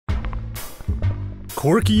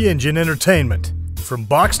Quirky Engine Entertainment, from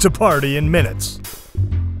box to party in minutes.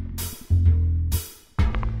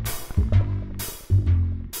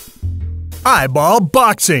 Eyeball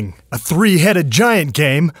Boxing, a three-headed giant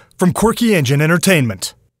game from Quirky Engine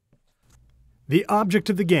Entertainment. The object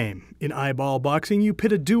of the game. In eyeball boxing, you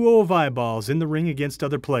pit a duo of eyeballs in the ring against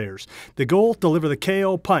other players. The goal, deliver the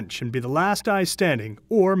KO punch and be the last eye standing,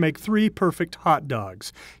 or make 3 perfect hot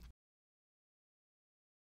dogs.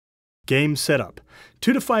 Game setup.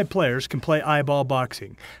 2 to 5 players can play eyeball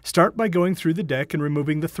boxing. Start by going through the deck and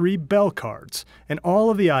removing the 3 bell cards and all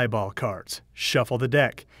of the eyeball cards. Shuffle the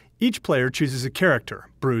deck. Each player chooses a character,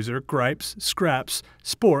 Bruiser, Gripes, Scraps,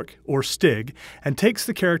 Spork, or Stig, and takes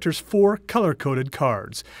the character's 4 color-coded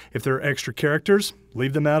cards. If there are extra characters,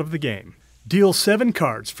 leave them out of the game. Deal 7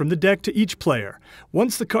 cards from the deck to each player.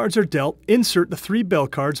 Once the cards are dealt, insert the 3 bell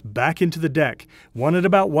cards back into the deck, one at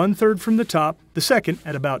about 1/3 from the top, the second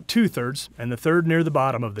at about 2/3, and the third near the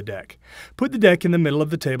bottom of the deck. Put the deck in the middle of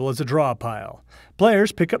the table as a draw pile.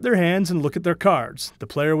 Players pick up their hands and look at their cards. The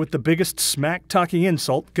player with the biggest smack-talking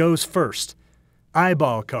insult goes first.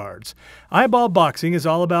 Eyeball cards. Eyeball boxing is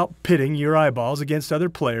all about pitting your eyeballs against other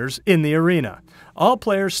players in the arena. All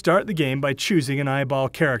players start the game by choosing an eyeball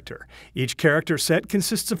character. Each character set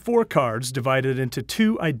consists of 4 cards divided into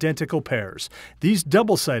 2 identical pairs. These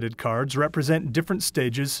double-sided cards represent different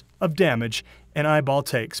stages of damage an eyeball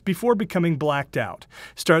takes before becoming blacked out.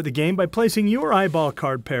 Start the game by placing your eyeball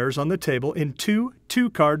card pairs on the table in 2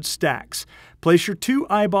 2-card stacks. Place your 2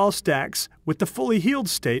 eyeball stacks with the fully healed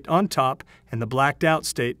state on top and the blacked out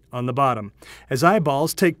state on the bottom. As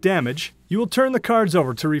eyeballs take damage, you will turn the cards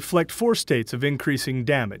over to reflect 4 states of increasing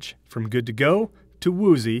damage, from good to go, to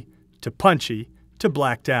woozy, to punchy, to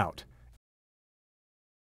blacked out.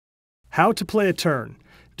 How to play a turn.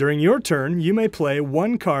 During your turn, you may play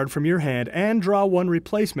 1 card from your hand and draw 1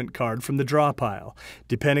 replacement card from the draw pile.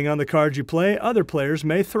 Depending on the card you play, other players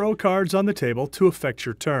may throw cards on the table to affect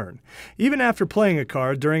your turn. Even after playing a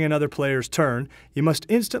card during another player's turn, you must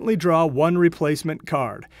instantly draw 1 replacement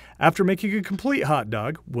card. After making a complete hot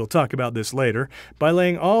dog, we'll talk about this later, by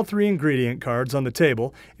laying all 3 ingredient cards on the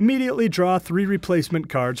table, immediately draw 3 replacement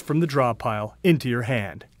cards from the draw pile into your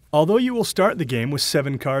hand. Although you will start the game with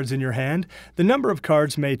 7 cards in your hand, the number of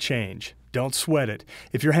cards may change. Don't sweat it.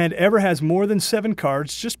 If your hand ever has more than 7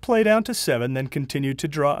 cards, just play down to 7, then continue to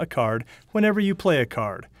draw a card whenever you play a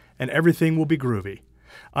card, and everything will be groovy.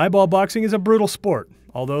 Eyeball boxing is a brutal sport.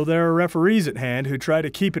 Although there are referees at hand who try to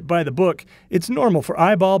keep it by the book, it's normal for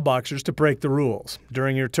eyeball boxers to break the rules.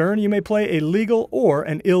 During your turn, you may play a legal or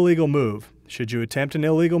an illegal move. Should you attempt an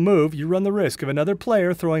illegal move, you run the risk of another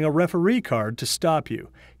player throwing a referee card to stop you.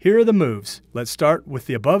 Here are the moves. Let's start with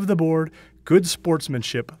the above-the-board, good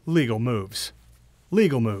sportsmanship, legal moves.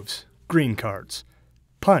 Legal moves. Green cards.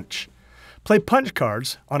 Punch. Play punch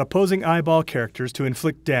cards on opposing eyeball characters to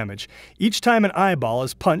inflict damage. Each time an eyeball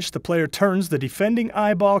is punched, the player turns the defending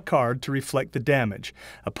eyeball card to reflect the damage.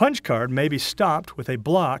 A punch card may be stopped with a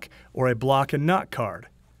block or a block and knock card.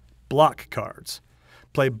 Block cards.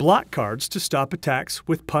 Play block cards to stop attacks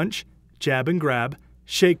with punch, jab and grab,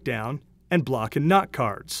 shakedown, and block and knock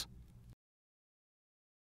cards.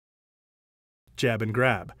 Jab and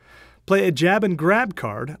grab. Play a jab and grab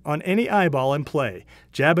card on any eyeball in play.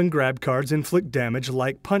 Jab and grab cards inflict damage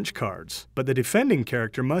like punch cards, but the defending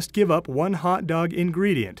character must give up 1 hot dog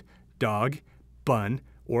ingredient, dog, bun,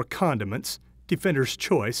 or condiments, defender's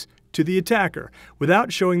choice, to the attacker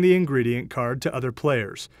without showing the ingredient card to other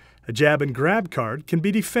players. A jab and grab card can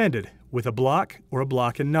be defended with a block or a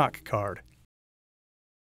block and knock card.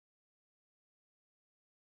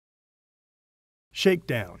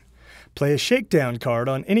 Shakedown. Play a shakedown card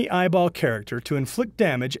on any eyeball character to inflict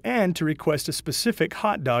damage and to request a specific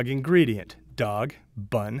hot dog ingredient, dog,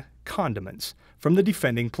 bun, condiments, from the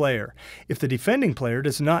defending player. If the defending player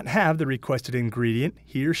does not have the requested ingredient,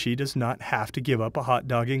 he or she does not have to give up a hot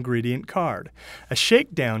dog ingredient card. A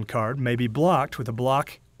shakedown card may be blocked with a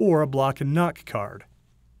block or a block and knock card.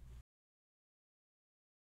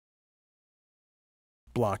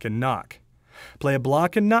 Block and knock. Play a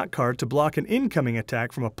block and knock card to block an incoming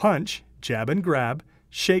attack from a punch, jab and grab,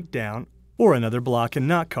 shakedown, or another block and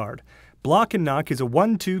knock card. Block and knock is a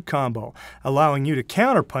 1-2 combo, allowing you to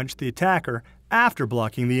counterpunch the attacker after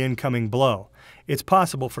blocking the incoming blow. It's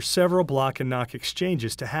possible for several block and knock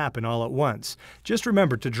exchanges to happen all at once. Just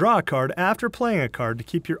remember to draw a card after playing a card to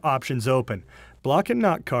keep your options open. Block and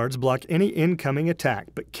knock cards block any incoming attack,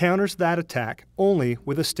 but counters that attack only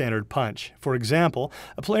with a standard punch. For example,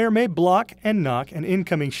 a player may block and knock an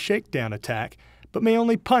incoming shakedown attack, but may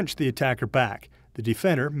only punch the attacker back. The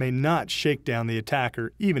defender may not shake down the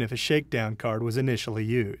attacker even if a shakedown card was initially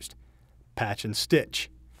used. patch and stitch.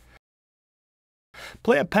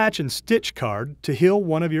 Play a patch and stitch card to heal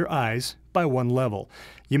one of your eyes by 1 level.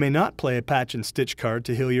 You may not play a patch and stitch card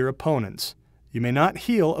to heal your opponents. You may not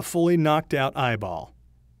heal a fully knocked out eyeball.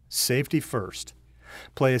 Safety first.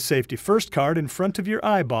 Play a safety first card in front of your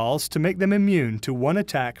eyeballs to make them immune to 1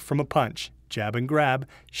 attack from a punch, jab and grab,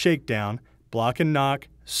 shakedown, block and knock,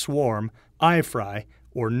 swarm, eye fry,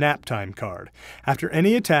 or nap time card. After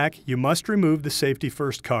any attack, you must remove the safety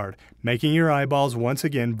first card, making your eyeballs once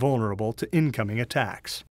again vulnerable to incoming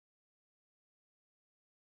attacks.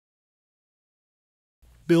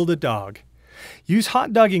 Build a dog. Use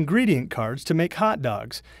hot dog ingredient cards to make hot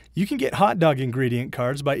dogs. You can get hot dog ingredient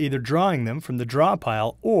cards by either drawing them from the draw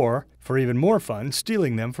pile or, for even more fun,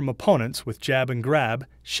 stealing them from opponents with jab and grab,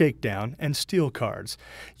 shakedown, and steal cards.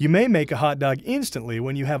 You may make a hot dog instantly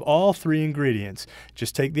when you have all 3 ingredients.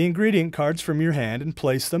 Just take the ingredient cards from your hand and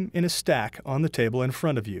place them in a stack on the table in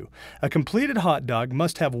front of you. A completed hot dog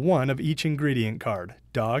must have 1 of each ingredient card: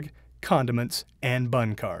 dog, condiments, and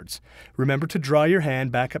bun cards. Remember to draw your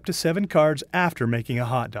hand back up to 7 cards after making a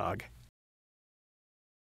hot dog.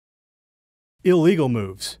 Illegal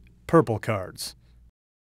moves. Purple cards.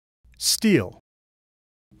 Steal.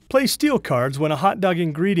 Play steal cards when a hot dog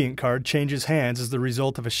ingredient card changes hands as the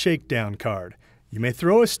result of a shakedown card. You may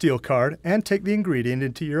throw a steal card and take the ingredient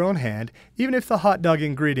into your own hand, even if the hot dog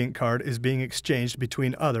ingredient card is being exchanged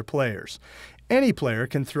between other players. Any player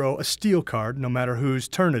can throw a steal card no matter whose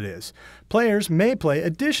turn it is. Players may play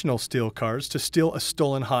additional steal cards to steal a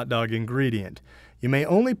stolen hot dog ingredient. You may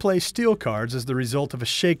only play steal cards as the result of a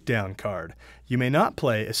shakedown card. You may not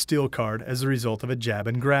play a steal card as the result of a jab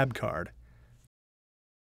and grab card.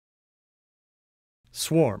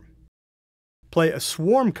 Swarm. Play a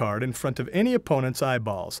swarm card in front of any opponent's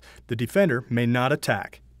eyeballs. The defender may not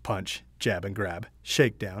attack, punch, jab and grab,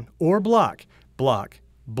 shakedown, or block, block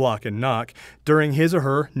and knock during his or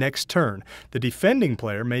her next turn. The defending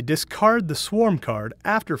player may discard the swarm card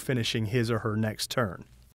after finishing his or her next turn.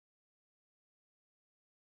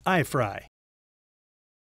 Eye fry.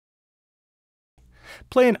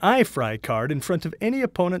 Play an eye fry card in front of any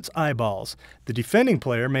opponent's eyeballs. The defending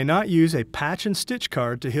player may not use a patch and stitch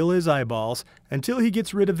card to heal his eyeballs until he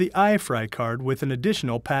gets rid of the eye fry card with an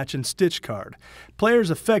additional patch and stitch card. Players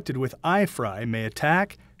affected with eye fry may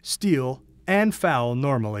attack, steal, and foul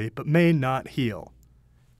normally, but may not heal.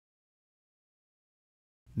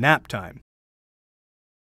 Nap time.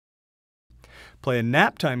 Play a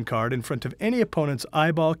nap time card in front of any opponent's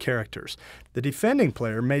eyeball characters. The defending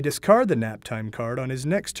player may discard the nap time card on his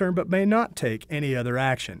next turn but may not take any other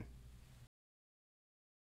action.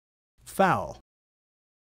 Foul.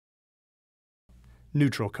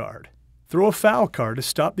 Neutral card. Throw a foul card to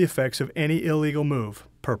stop the effects of any illegal move.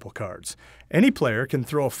 Purple cards. Any player can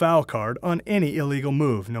throw a foul card on any illegal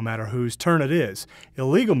move, no matter whose turn it is.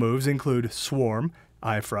 Illegal moves include swarm,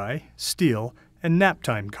 eye fry, steal, and nap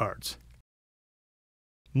time cards.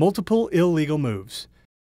 Multiple illegal moves.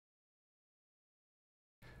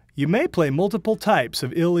 You may play multiple types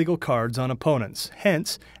of illegal cards on opponents,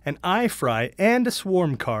 hence an eye fry and a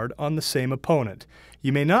swarm card on the same opponent.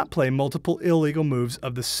 You may not play multiple illegal moves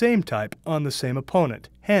of the same type on the same opponent,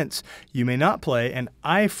 hence you may not play an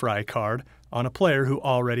eye fry card on a player who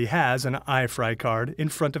already has an eye fry card in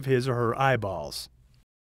front of his or her eyeballs.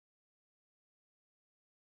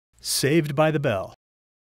 Saved by the bell.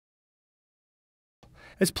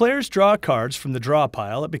 As players draw cards from the draw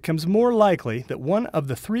pile, it becomes more likely that one of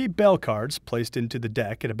the 3 bell cards placed into the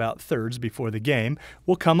deck at about thirds before the game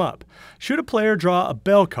will come up. Should a player draw a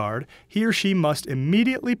bell card, he or she must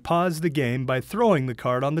immediately pause the game by throwing the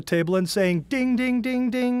card on the table and saying ding, ding,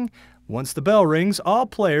 ding, ding. Once the bell rings, all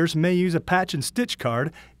players may use a patch and stitch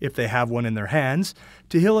card, if they have one in their hands,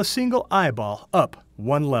 to heal a single eyeball up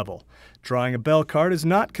 1 level. Drawing a bell card is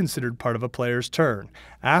not considered part of a player's turn.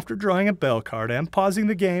 After drawing a bell card and pausing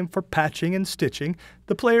the game for patching and stitching,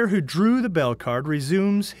 the player who drew the bell card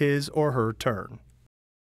resumes his or her turn.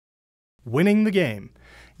 Winning the game.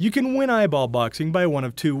 You can win eyeball boxing by one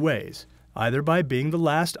of 2 ways. Either by being the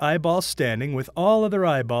last eyeball standing with all other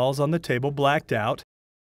eyeballs on the table blacked out,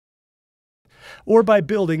 or by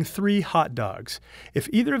building 3 hot dogs. If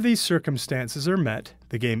either of these circumstances are met,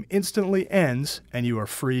 the game instantly ends and you are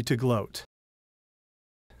free to gloat.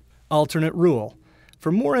 Alternate rule.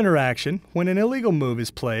 For more interaction, when an illegal move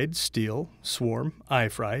is played, steal, swarm, eye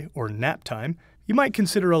fry, or nap time, you might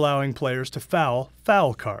consider allowing players to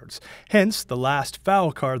foul cards. Hence, the last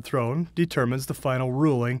foul card thrown determines the final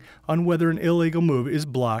ruling on whether an illegal move is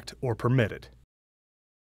blocked or permitted.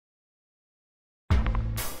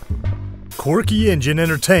 Quirky Engine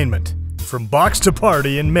Entertainment. From box to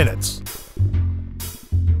party in minutes.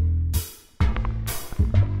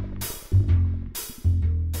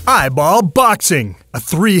 Eyeball Boxing, a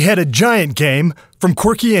three-headed giant game from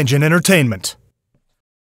Quirky Engine Entertainment.